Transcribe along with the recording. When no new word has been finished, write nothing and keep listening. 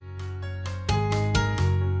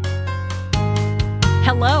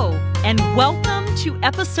Hello, and welcome to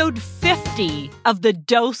episode 50 of the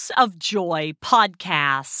Dose of Joy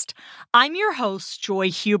podcast. I'm your host,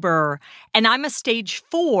 Joy Huber, and I'm a stage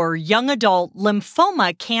 4 young adult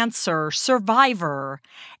lymphoma cancer survivor.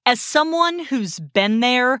 As someone who's been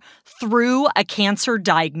there through a cancer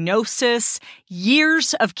diagnosis,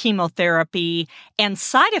 years of chemotherapy, and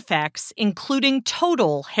side effects, including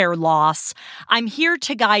total hair loss, I'm here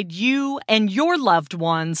to guide you and your loved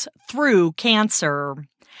ones through cancer.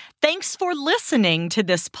 Thanks for listening to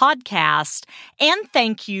this podcast, and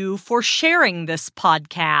thank you for sharing this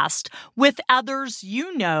podcast with others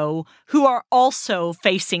you know who are also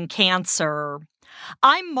facing cancer.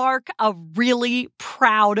 I mark a really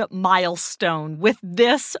proud milestone with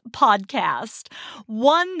this podcast,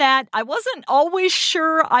 one that I wasn't always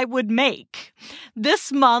sure I would make.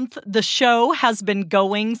 This month, the show has been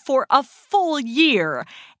going for a full year,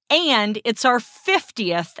 and it's our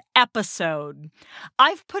 50th episode.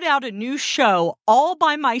 I've put out a new show all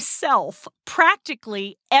by myself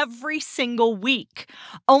practically every single week,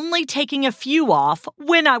 only taking a few off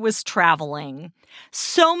when I was traveling.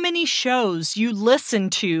 So many shows you listen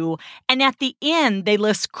to, and at the end they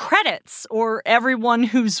list credits or everyone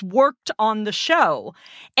who's worked on the show.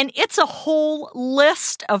 And it's a whole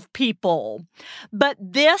list of people. But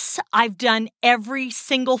this I've done every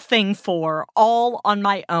single thing for, all on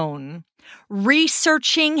my own.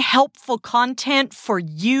 Researching helpful content for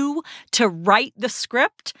you to write the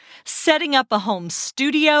script, setting up a home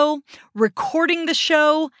studio, recording the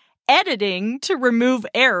show, editing to remove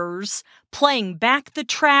errors, playing back the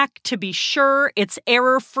track to be sure it's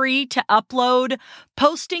error-free to upload,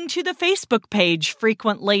 posting to the Facebook page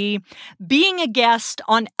frequently, being a guest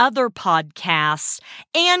on other podcasts,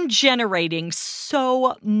 and generating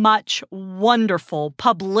so much wonderful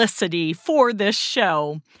publicity for this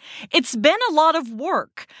show. It's been a lot of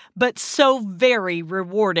work, but so very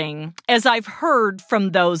rewarding, as I've heard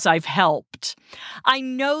from those I've helped. I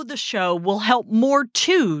know the show will help more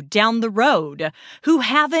too down the road who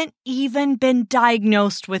haven't even been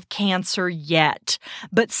diagnosed with cancer yet,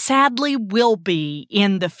 but sadly will be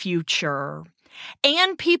in the future.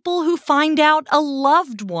 And people who find out a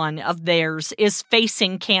loved one of theirs is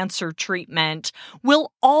facing cancer treatment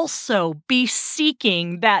will also be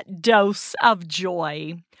seeking that dose of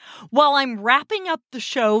joy. While I'm wrapping up the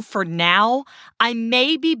show for now, I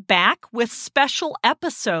may be back with special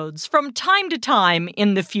episodes from time to time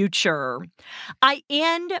in the future. I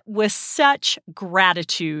end with such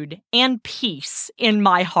gratitude and peace in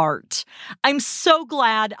my heart. I'm so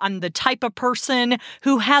glad I'm the type of person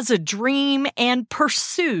who has a dream and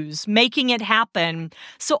pursues making it happen,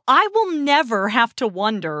 so I will never have to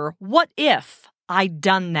wonder, what if I'd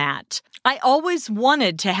done that? I always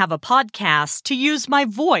wanted to have a podcast to use my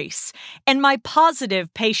voice and my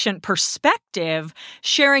positive patient perspective,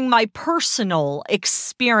 sharing my personal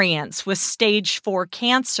experience with stage 4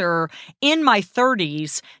 cancer in my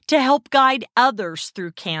 30s to help guide others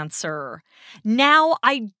through cancer. Now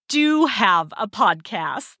I do have a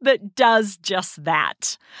podcast that does just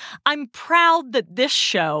that. I'm proud that this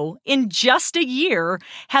show, in just a year,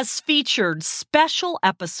 has featured special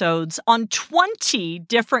episodes on 20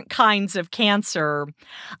 different kinds of cancer.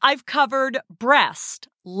 I've covered breast,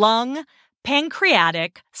 lung,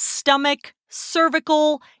 pancreatic, stomach,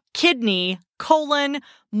 cervical, kidney, colon,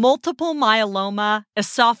 multiple myeloma,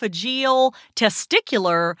 esophageal,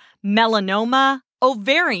 testicular, melanoma,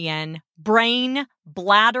 ovarian, brain,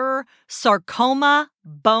 bladder, sarcoma,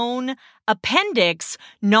 bone, appendix,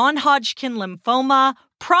 non-Hodgkin lymphoma,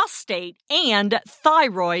 prostate, and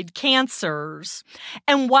thyroid cancers.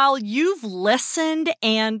 And while you've listened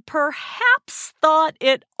and perhaps thought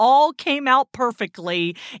it all came out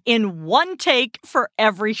perfectly in one take for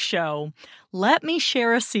every show, let me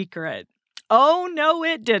share a secret. Oh, no,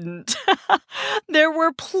 it didn't. There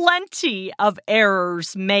were plenty of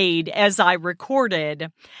errors made as I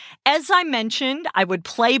recorded. As I mentioned, I would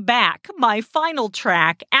play back my final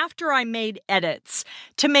track after I made edits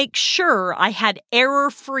to make sure I had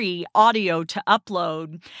error-free audio to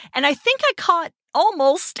upload. And I think I caught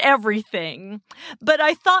almost everything. But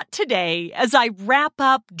I thought today, as I wrap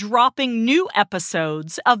up dropping new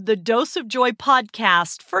episodes of the Dose of Joy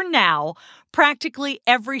podcast for now, practically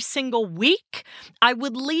every single week, I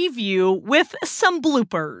would leave you with some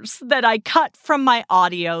bloopers that I cut from my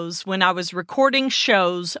audios when I was recording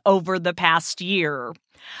shows over the past year.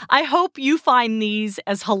 I hope you find these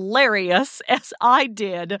as hilarious as I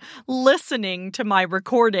did listening to my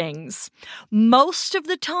recordings. Most of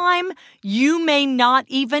the time, you may not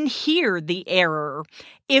even hear the error.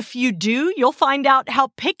 If you do, you'll find out how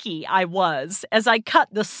picky I was as I cut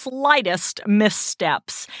the slightest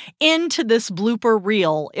missteps into this blooper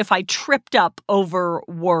reel if I tripped up over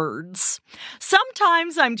words.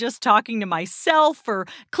 Sometimes I'm just talking to myself or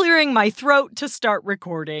clearing my throat to start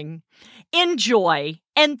recording. Enjoy,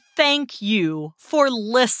 and thank you for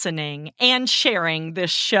listening and sharing this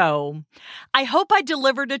show. I hope I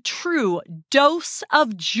delivered a true dose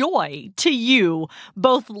of joy to you,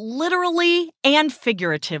 both literally and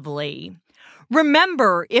figuratively.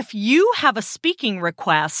 Remember, if you have a speaking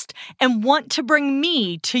request and want to bring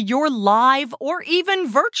me to your live or even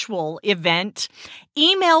virtual event,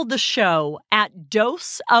 email the show at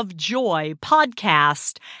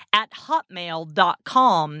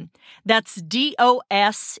doseofjoypodcast@hotmail.com. That's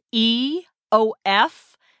DOSEOFJOYPODCAST,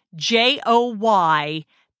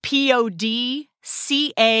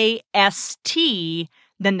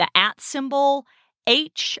 then the @HOTMAIL.com.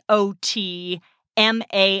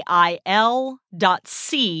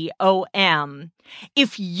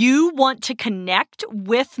 If you want to connect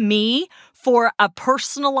with me for a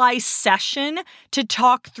personalized session to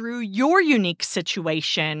talk through your unique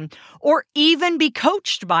situation, or even be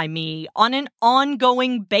coached by me on an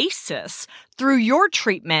ongoing basis through your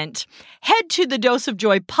treatment, head to the Dose of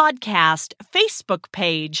Joy podcast Facebook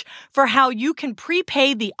page for how you can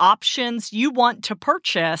prepay the options you want to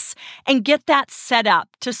purchase and get that set up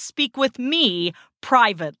to speak with me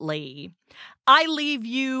privately. I leave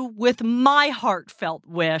you with my heartfelt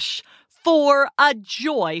wish for a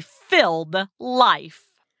joy-filled life.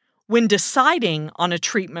 When deciding on a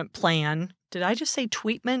treatment plan, did I just say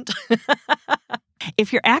tweetment?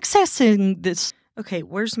 If you're accessing this, okay,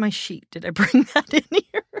 where's my sheet? Did I bring that in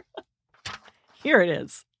here? Here it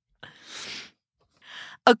is.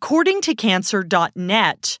 According to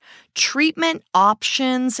cancer.net, treatment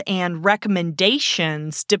options and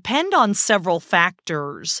recommendations depend on several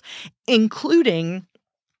factors, including,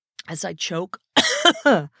 as I choke,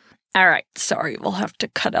 all right, sorry, we'll have to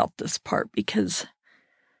cut out this part because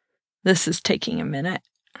this is taking a minute.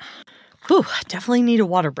 Whew, definitely need a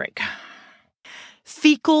water break.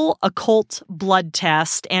 Fecal occult blood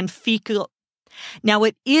test and fecal... Now,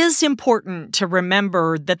 it is important to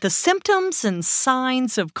remember that the symptoms and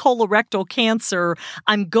signs of colorectal cancer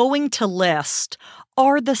I'm going to list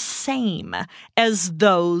are the same as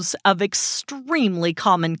those of extremely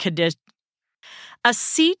common conditions. A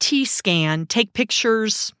CT scan, take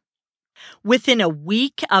pictures within a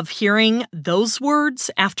week of hearing those words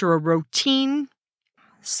after a routine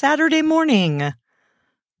Saturday morning.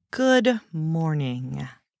 Good morning.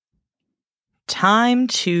 Time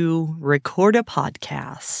to record a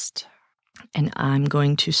podcast. And I'm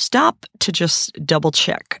going to stop to just double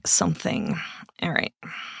check something. All right.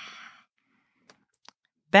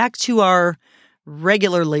 Back to our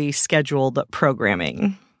regularly scheduled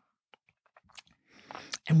programming.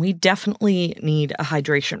 And we definitely need a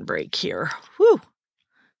hydration break here. Whew.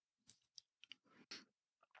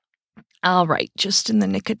 All right, just in the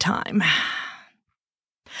nick of time.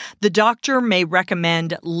 The doctor may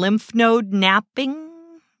recommend lymph node napping.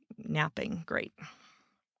 Napping, great.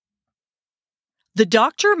 The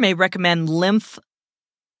doctor may recommend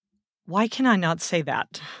Why can I not say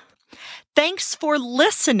that? Thanks for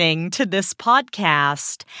listening to this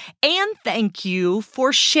podcast, and thank you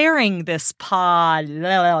for sharing this pod.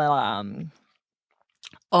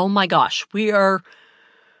 Oh my gosh, we are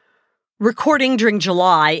recording during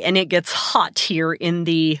July, and it gets hot here in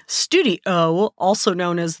the studio, also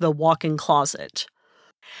known as the walk-in closet.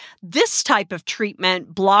 This type of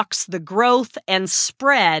treatment blocks the growth and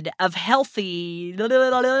spread of healthy...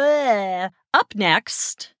 Up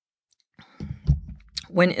next,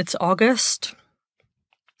 when it's August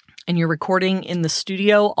and you're recording in the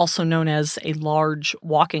studio, also known as a large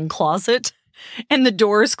walk-in closet, and the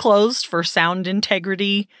door is closed for sound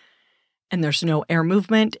integrity, and there's no air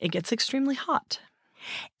movement, it gets extremely hot.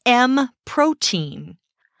 M protein.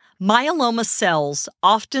 Myeloma cells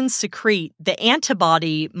often secrete the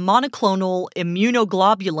antibody monoclonal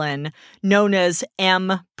immunoglobulin known as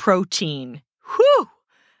M protein. Whew!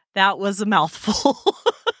 That was a mouthful.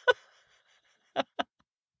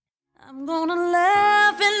 I'm gonna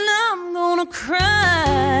laugh and I'm gonna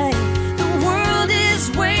cry. The world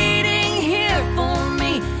is waiting.